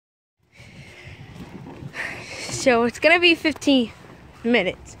So it's gonna be 15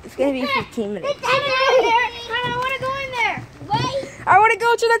 minutes. It's gonna be 15 minutes. I want to go in there. Wait. I want to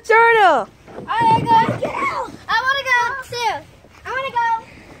go to the turtle. I want to go. Get out. I want to go too. I want to go.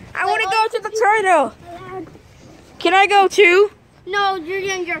 I want to go to the turtle. Can I go too? No,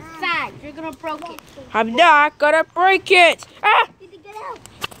 Julian, you're fat. You're gonna break it. I'm not gonna break it. Ah! Need to get out.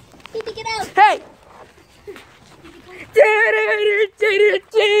 Need to get out. Hey!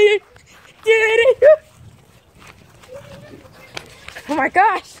 Oh my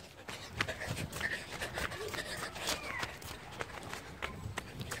gosh!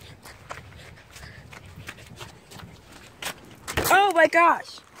 Oh my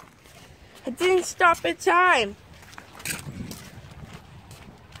gosh! I didn't stop in time.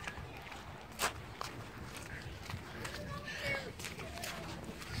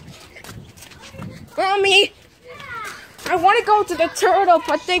 Mommy, I want to go to the turtle,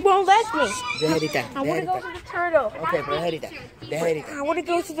 but they won't let me. I want to go to the turtle. Ok, pero deja gritar. Deja gritar. I want to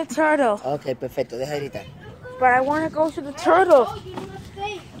go to the turtle, Ok, perfecto, deja gritar. but I want to go to the turtle.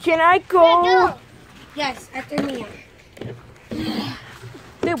 Can I go? Yes, after me.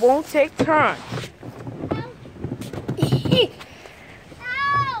 They won't take turns.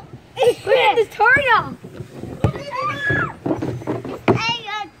 Look at this turtle.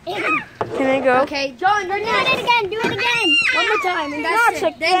 Can I go? Okay, John, you're next. Do it again. Do it again. One more time, and that's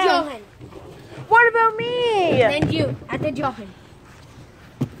Not it. Then again. Johan. What about me? Then you. After Johan.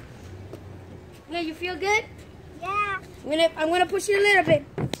 Yeah, you feel good? Yeah. I'm gonna push you a little bit.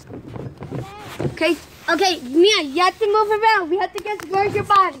 Okay. Okay, Mia, you have to move around. We have to guess where's your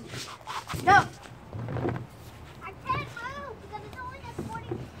body. No. I can't move because it's only at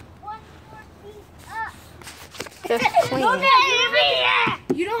 41 feet up. Just clean. No, Mia,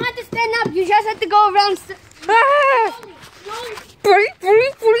 you don't have to stand up. You just have to go around. Ah!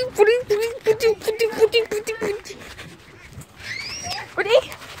 Ready?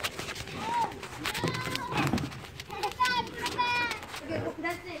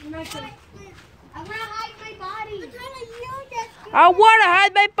 That's it. My turn. I want to hide my body. I want to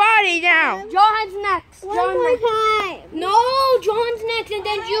hide my body now. Johan's next. One more time. No, Johan's next, and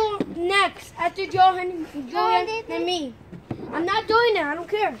then you next. After Johan, Julian, and me. I'm not doing it. I don't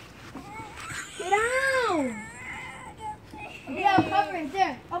care. Get down. Yeah, cover it.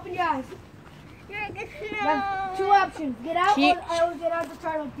 There. Open your eyes. You have two options. Get out or get out the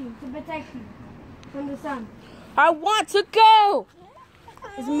turtle team to protect you from the sun. I want to go.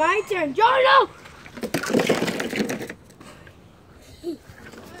 It's my turn. Johan, no!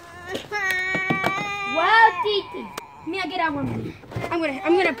 Wow, Titi. Mia, get out one minute. I'm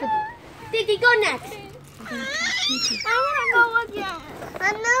gonna put Titi, go next. I wanna go again.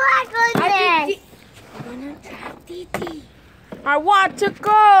 I know I go next. I'm gonna trap Titi. I want to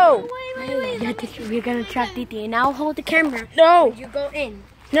go. Wait. Yeah, Titi, we're gonna trap Titi, and I'll hold the camera. No. You go in.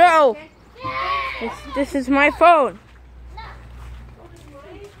 No. This is my phone.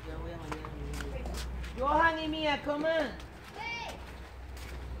 Johan y Mia, come on.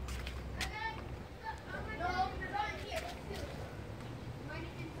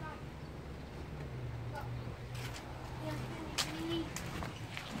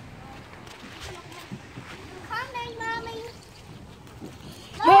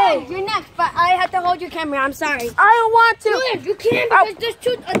 Hey, you're next, but I have to hold your camera. I'm sorry. I don't want to. Julian, you can't because there's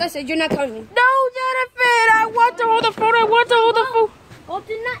two. Oh, that's it. You're not coming. No, Jennifer. I want to hold the phone. I want to hold the phone. Hold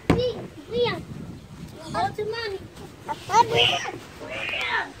to not Leon. Hold to mommy.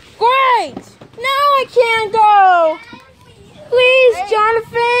 Great. Now I can't go. Please,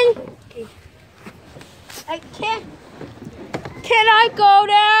 Jonathan. I can't. Can I go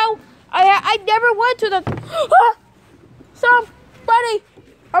now? I never went to the. Somebody,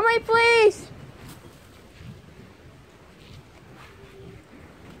 help me, please.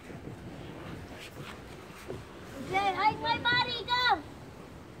 Okay, hide my body. Go.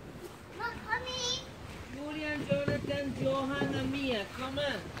 Not coming. Julian, Jonathan, Johan and Mia, come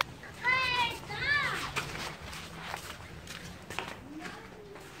on. Hey, stop.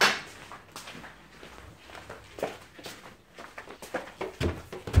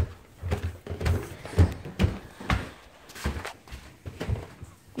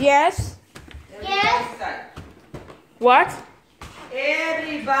 Yes. Yes. What?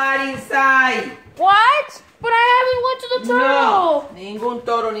 Everybody inside. What? But I haven't went to the turtle. No, ningún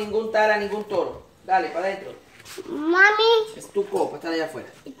toro, ningún tara, ningún toro. Dale, para adentro. Mommy. Es tu copa, está allá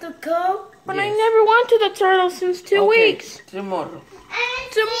afuera. It's a coat. But I never went to the turtle since 2 weeks. Tomorrow.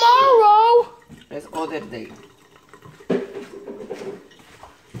 Tomorrow. It's other day.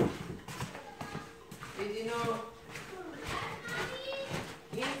 Did you know?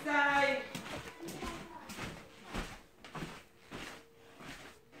 Inside.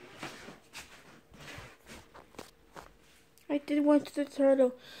 did one to the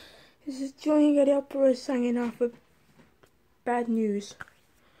turtle. This is Julian Cam signing off with bad news.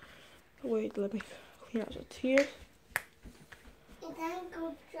 Wait, let me clean out the tears. And then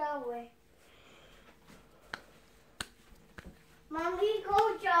go shower. Mommy,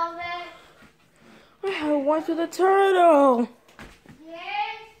 go shower. I have one to the turtle.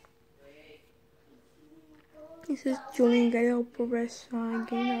 Yes. This is Julian Cam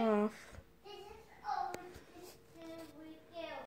signing off.